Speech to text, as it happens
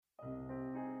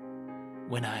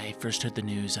When I first heard the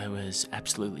news, I was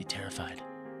absolutely terrified,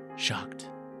 shocked.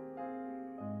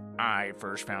 I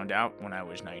first found out when I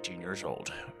was 19 years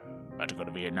old. About to go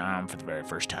to Vietnam for the very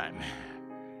first time.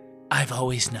 I've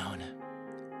always known,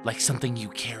 like something you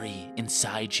carry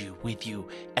inside you, with you,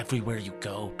 everywhere you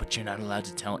go, but you're not allowed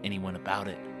to tell anyone about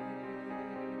it.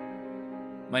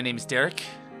 My name is Derek.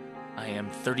 I am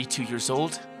 32 years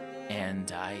old, and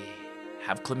I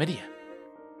have chlamydia.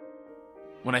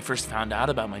 When I first found out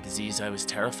about my disease, I was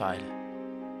terrified.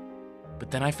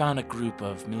 But then I found a group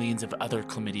of millions of other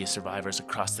chlamydia survivors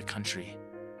across the country.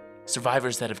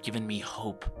 Survivors that have given me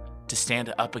hope to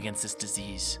stand up against this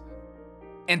disease.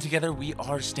 And together we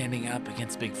are standing up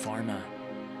against Big Pharma,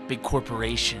 big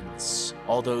corporations,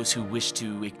 all those who wish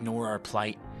to ignore our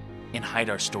plight and hide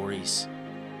our stories.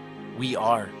 We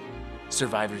are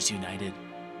Survivors United.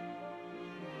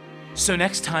 So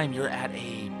next time you're at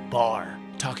a bar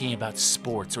talking about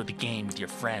sports or the game with your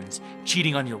friends,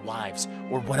 cheating on your wives,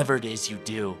 or whatever it is you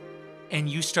do, and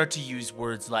you start to use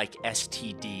words like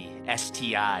STD,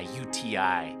 STI,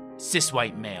 UTI, cis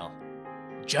white male,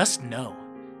 just know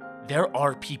there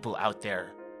are people out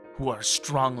there who are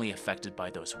strongly affected by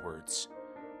those words,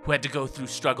 who had to go through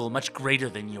struggle much greater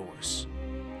than yours.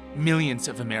 Millions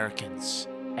of Americans,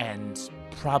 and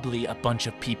probably a bunch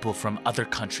of people from other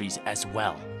countries as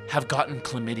well, have gotten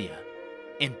chlamydia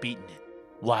and beaten it,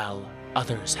 while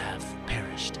others have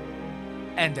perished.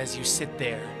 And as you sit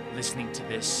there listening to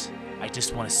this, I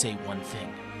just want to say one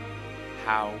thing.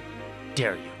 How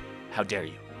dare you? How dare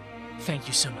you? Thank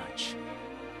you so much.